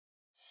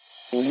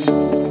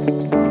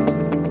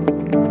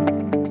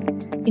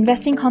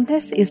Investing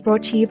Compass is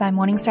brought to you by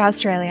Morningstar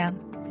Australia.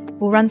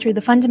 We'll run through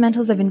the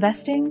fundamentals of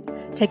investing,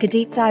 take a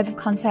deep dive of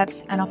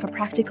concepts, and offer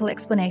practical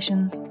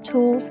explanations,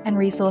 tools, and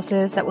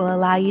resources that will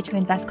allow you to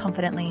invest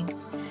confidently.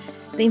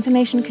 The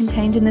information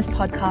contained in this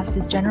podcast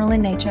is general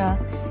in nature.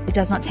 It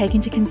does not take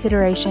into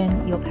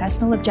consideration your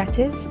personal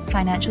objectives,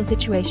 financial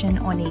situation,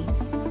 or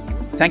needs.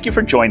 Thank you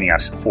for joining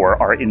us for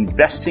our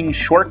Investing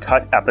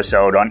Shortcut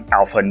episode on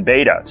alpha and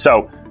beta.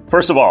 So,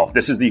 first of all,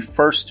 this is the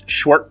first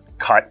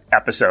shortcut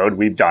episode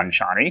we've done,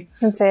 Shani.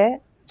 That's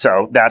it.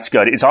 So that's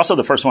good. It's also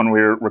the first one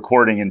we're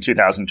recording in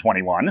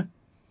 2021.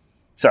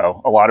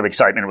 So a lot of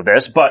excitement with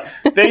this. But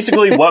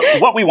basically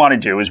what we want to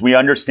do is we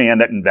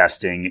understand that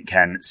investing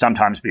can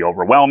sometimes be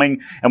overwhelming.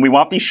 And we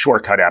want these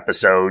shortcut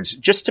episodes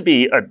just to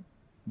be a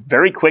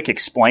very quick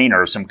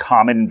explainer of some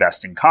common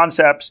investing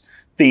concepts,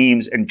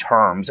 themes, and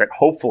terms that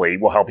hopefully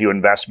will help you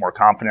invest more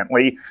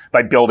confidently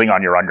by building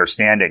on your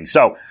understanding.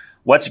 So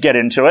let's get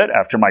into it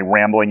after my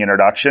rambling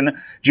introduction.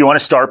 Do you want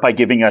to start by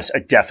giving us a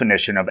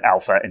definition of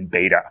alpha and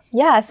beta?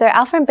 Yeah, so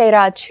alpha and beta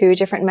are two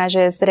different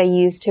measures that are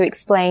used to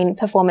explain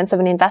performance of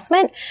an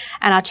investment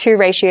and are two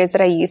ratios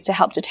that are used to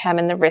help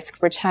determine the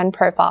risk-return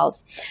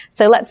profiles.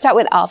 So let's start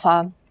with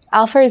alpha.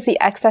 Alpha is the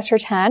excess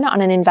return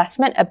on an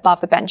investment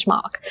above a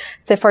benchmark.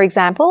 So for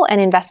example, an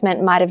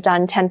investment might have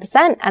done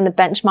 10% and the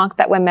benchmark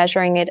that we're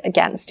measuring it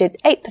against did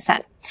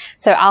 8%.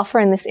 So alpha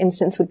in this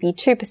instance would be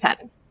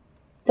 2%.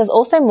 There's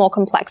also more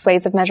complex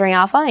ways of measuring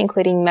alpha,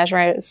 including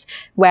measures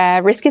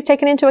where risk is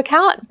taken into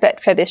account. But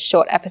for this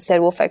short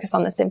episode, we'll focus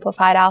on the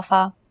simplified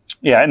alpha.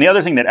 Yeah, and the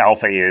other thing that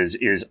alpha is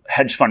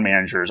hedge fund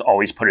managers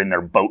always put in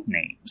their boat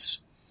names.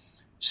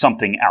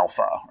 Something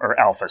alpha or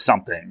alpha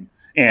something.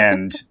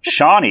 And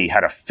Shani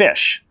had a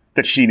fish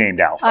that she named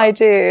alpha. I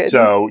do.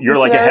 So you're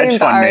like a hedge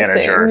fund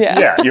manager.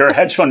 Yeah, you're a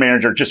hedge fund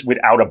manager just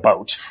without a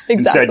boat. Exactly.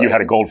 Instead, you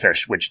had a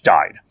goldfish, which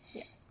died.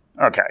 Yeah.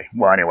 Okay.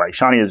 Well, anyway,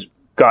 Shani has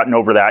gotten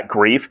over that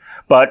grief,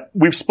 but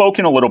we've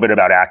spoken a little bit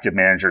about active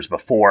managers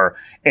before.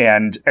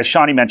 And as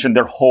Shani mentioned,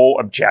 their whole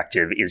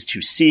objective is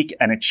to seek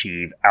and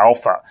achieve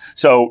alpha.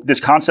 So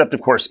this concept,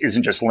 of course,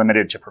 isn't just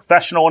limited to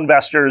professional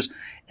investors.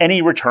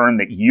 Any return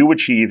that you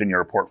achieve in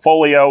your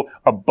portfolio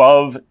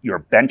above your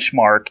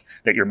benchmark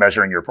that you're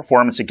measuring your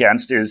performance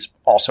against is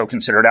also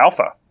considered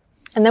alpha.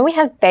 And then we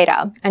have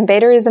beta, and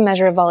beta is a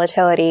measure of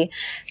volatility.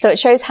 So it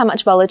shows how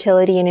much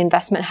volatility an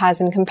investment has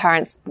in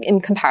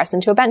comparison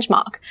to a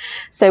benchmark.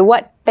 So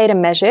what beta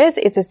measures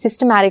is a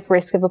systematic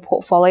risk of a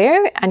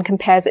portfolio and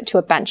compares it to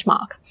a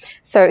benchmark.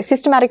 So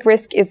systematic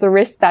risk is the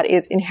risk that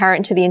is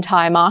inherent to the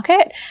entire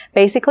market,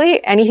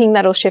 basically anything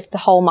that'll shift the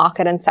whole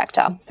market and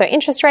sector. So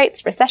interest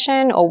rates,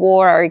 recession, or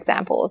war are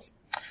examples.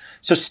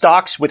 So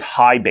stocks with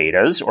high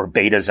betas or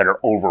betas that are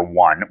over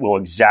 1 will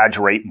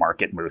exaggerate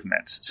market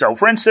movements. So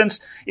for instance,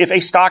 if a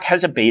stock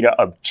has a beta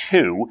of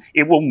 2,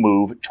 it will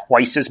move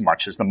twice as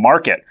much as the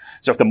market.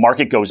 So if the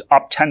market goes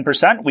up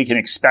 10%, we can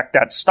expect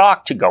that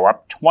stock to go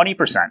up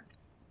 20%.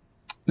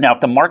 Now,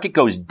 if the market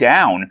goes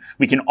down,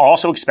 we can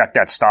also expect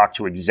that stock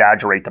to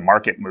exaggerate the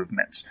market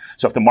movements.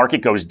 So if the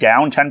market goes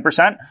down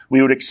 10%,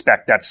 we would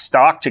expect that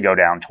stock to go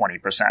down 20%.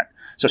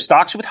 So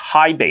stocks with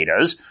high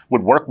betas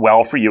would work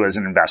well for you as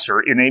an investor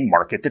in a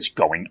market that's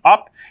going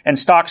up. And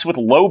stocks with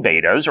low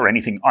betas or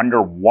anything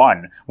under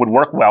 1 would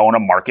work well in a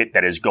market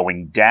that is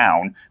going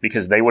down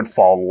because they would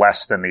fall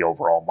less than the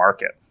overall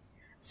market.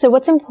 So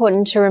what's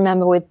important to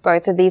remember with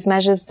both of these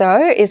measures,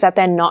 though, is that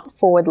they're not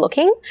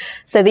forward-looking.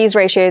 So these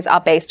ratios are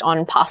based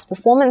on past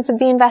performance of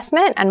the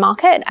investment and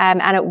market,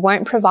 and it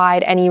won't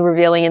provide any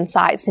revealing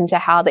insights into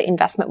how the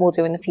investment will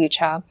do in the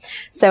future.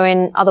 So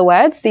in other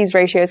words, these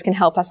ratios can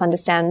help us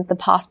understand the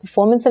past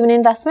performance of an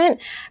investment,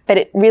 but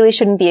it really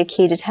shouldn't be a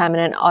key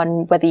determinant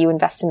on whether you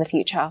invest in the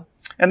future.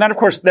 And then, of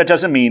course, that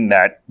doesn't mean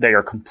that they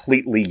are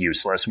completely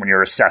useless when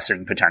you're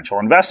assessing potential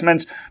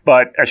investments.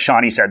 But as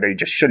Shani said, they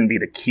just shouldn't be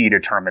the key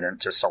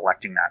determinant to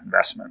selecting that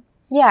investment.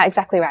 Yeah,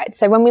 exactly right.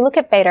 So when we look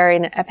at beta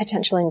in a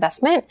potential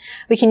investment,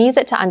 we can use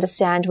it to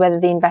understand whether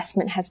the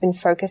investment has been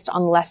focused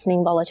on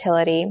lessening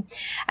volatility.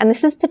 And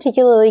this is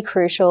particularly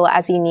crucial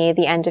as you near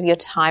the end of your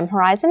time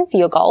horizon for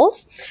your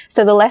goals.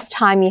 So the less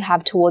time you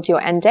have towards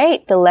your end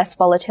date, the less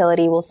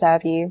volatility will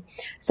serve you.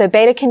 So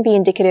beta can be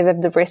indicative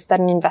of the risk that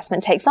an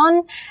investment takes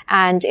on,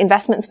 and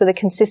investments with a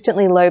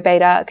consistently low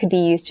beta could be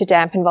used to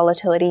dampen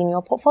volatility in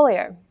your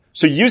portfolio.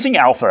 So using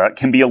alpha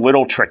can be a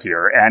little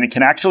trickier, and it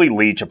can actually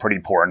lead to pretty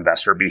poor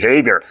investor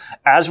behavior.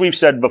 As we've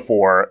said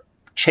before,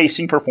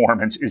 chasing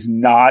performance is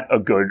not a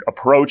good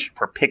approach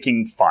for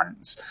picking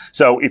funds.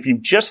 So if you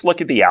just look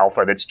at the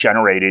alpha that's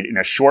generated in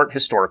a short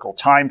historical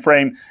time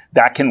frame,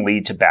 that can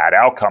lead to bad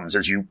outcomes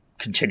as you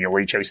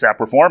continually chase that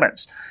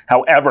performance.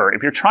 However,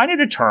 if you're trying to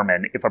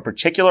determine if a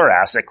particular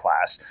asset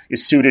class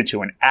is suited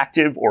to an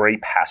active or a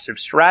passive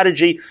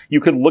strategy,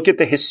 you could look at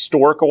the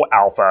historical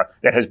alpha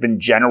that has been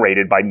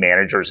generated by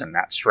managers in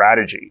that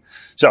strategy.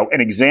 So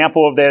an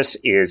example of this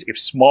is if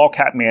small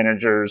cap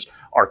managers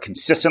are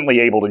consistently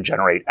able to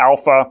generate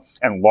alpha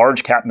and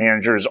large cap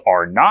managers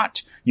are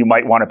not, you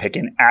might want to pick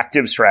an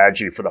active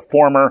strategy for the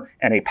former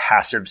and a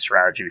passive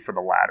strategy for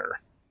the latter.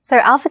 So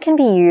alpha can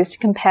be used to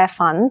compare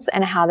funds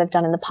and how they've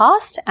done in the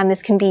past, and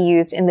this can be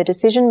used in the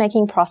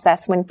decision-making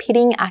process when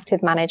pitting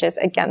active managers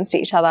against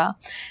each other.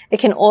 It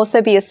can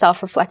also be a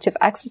self-reflective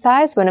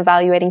exercise when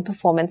evaluating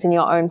performance in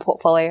your own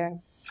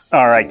portfolio.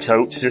 All right,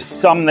 so to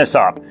sum this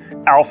up,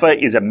 alpha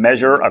is a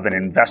measure of an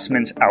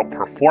investment's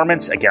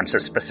outperformance against a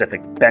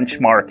specific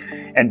benchmark,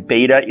 and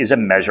beta is a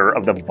measure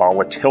of the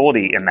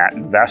volatility in that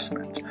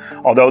investment.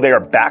 Although they are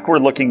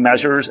backward-looking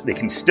measures, they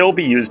can still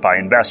be used by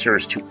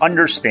investors to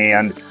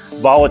understand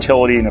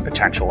volatility in a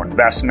potential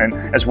investment,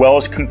 as well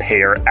as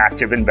compare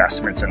active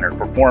investments and their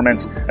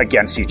performance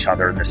against each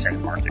other in the same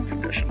market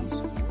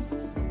conditions.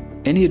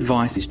 Any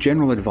advice is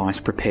general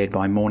advice prepared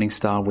by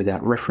Morningstar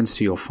without reference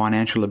to your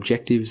financial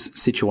objectives,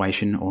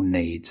 situation, or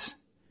needs.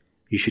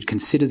 You should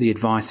consider the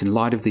advice in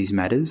light of these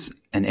matters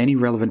and any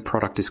relevant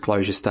product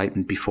disclosure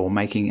statement before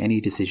making any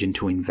decision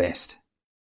to invest.